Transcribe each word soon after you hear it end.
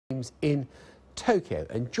in Tokyo.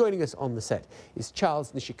 And joining us on the set is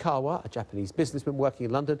Charles Nishikawa, a Japanese businessman working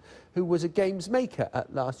in London, who was a games maker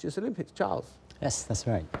at last year's Olympics. Charles. Yes, that's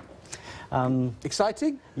right.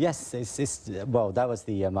 Exciting? Yes, well, that was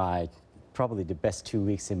probably the best 2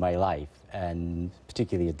 weeks in my life, and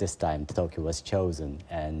particularly at this time, Tokyo was chosen,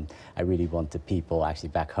 and I really want the people actually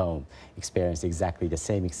back home experience exactly the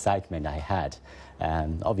same excitement I had.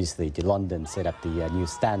 And obviously, London set up the new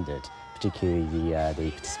standard, particularly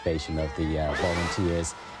the participation of the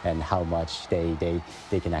volunteers and how much they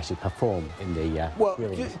can actually perform in the Well,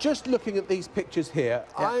 just looking at these pictures here,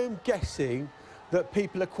 yeah. I'm guessing that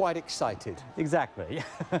people are quite excited. Exactly.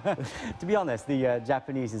 To be honest, the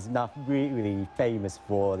Japanese is not really famous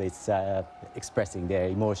for its expressing their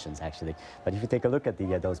emotions, actually. But if you take a look at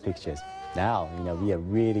those pictures, now, we are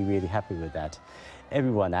really, really happy with that.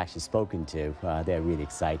 Everyone actually spoken to, they're really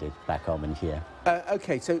excited back home and here.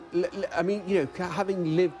 OK, so, I mean,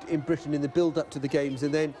 having lived in Britain in the build-up to the Games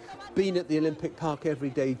and then been at the Olympic Park every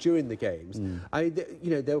day during the Games,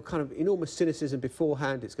 there were kind of enormous cynicism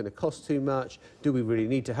beforehand. It's going to cost too much. Do we really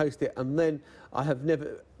need to host it? And then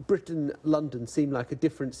Britain, London seemed like a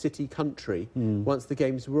different city country once the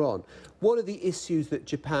Games were on. What are the issues that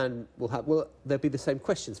Japan will have? Will there be the same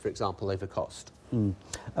questions, for example, over cost?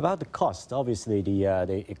 About the cost, obviously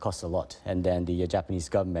it costs a lot, and then the Japanese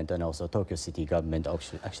government and also Tokyo City government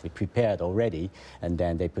actually prepared already, and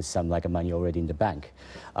then they put some money already in the bank.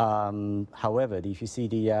 However, if you see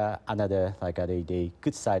the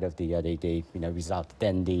good side of the result,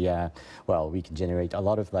 then we can generate a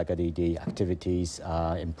lot of the activities,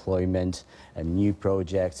 employment, and new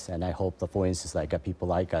projects. And I hope that, for instance, people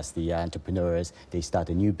like us, the entrepreneurs, they start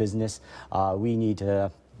a new business. We need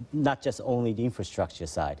not just only the infrastructure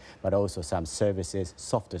side, but also some services,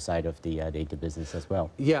 softer side of the business as well.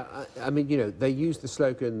 Yeah, I mean, they use the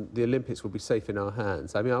slogan, the Olympics will be safe in our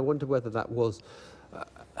hands. I mean, I wonder whether that was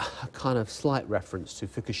a kind of slight reference to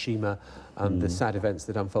Fukushima and the sad events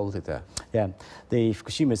that unfolded there. Yeah, the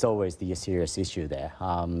Fukushima is always the serious issue there.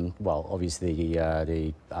 Well, obviously,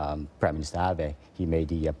 the Prime Minister Abe, he made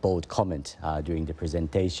the bold comment during the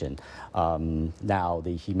presentation. Now,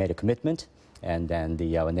 he made a commitment, and then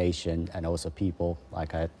our nation and also people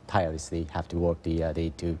tirelessly have to work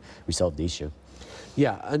to resolve the issue.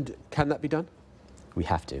 Yeah, and can that be done? We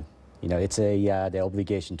have to. It's the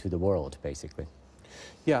obligation to the world, basically.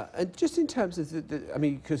 Yeah, and just in terms of I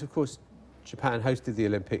mean, because of course Japan hosted the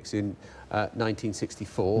Olympics in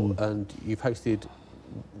 1964, and you've hosted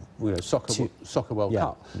Soccer World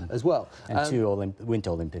Cup as well. And two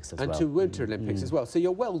Winter Olympics as well. And two Winter Olympics as well. So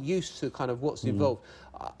you're well used to kind of what's involved.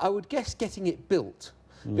 I would guess getting it built,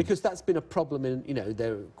 because that's been a problem in,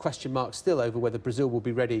 there are question marks still over whether Brazil will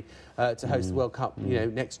be ready to host the World Cup,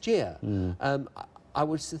 next year. I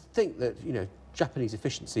would think that, Japanese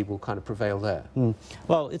efficiency will kind of prevail there.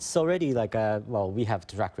 Well, it's already we have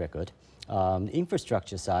track record.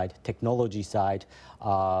 Infrastructure side, technology side,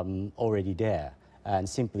 already there. And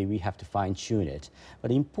simply we have to fine-tune it. But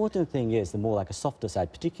the important thing is the more a softer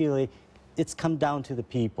side, particularly it's come down to the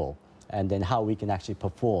people and then how we can actually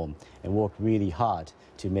perform and work really hard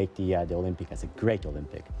to make the Olympic as a great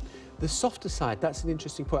Olympic. The softer side, that's an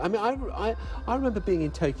interesting point. I mean, I remember being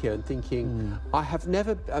in Tokyo and thinking, I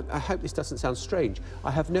hope this doesn't sound strange,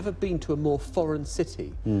 I have never been to a more foreign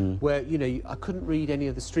city where, I couldn't read any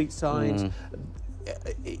of the street signs.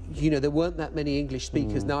 There weren't that many English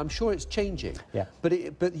speakers. Now, I'm sure it's changing, but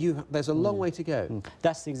there's a long way to go.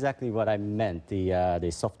 That's exactly what I meant,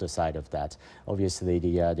 the softer side of that. Obviously,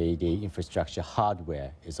 the infrastructure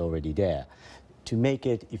hardware is already there. To make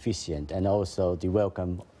it efficient and also to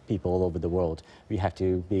welcome people all over the world, we have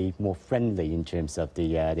to be more friendly in terms of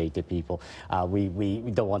the people.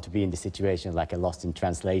 We don't want to be in the situation like a lost in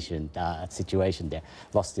translation situation there,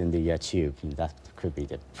 lost in the tube. That could be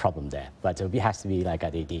the problem there. But it has to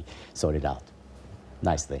be sorted out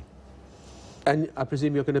nicely. And I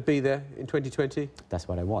presume you're going to be there in 2020? That's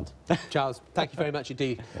what I want. Charles, thank you very much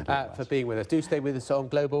indeed for being with us. Do stay with us on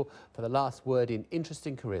Global for the last word in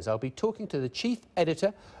interesting careers. I'll be talking to the chief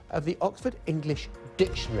editor of the Oxford English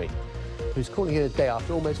Dictionary, who's calling it a day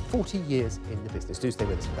after almost 40 years in the business. Do stay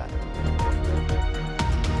with us for that.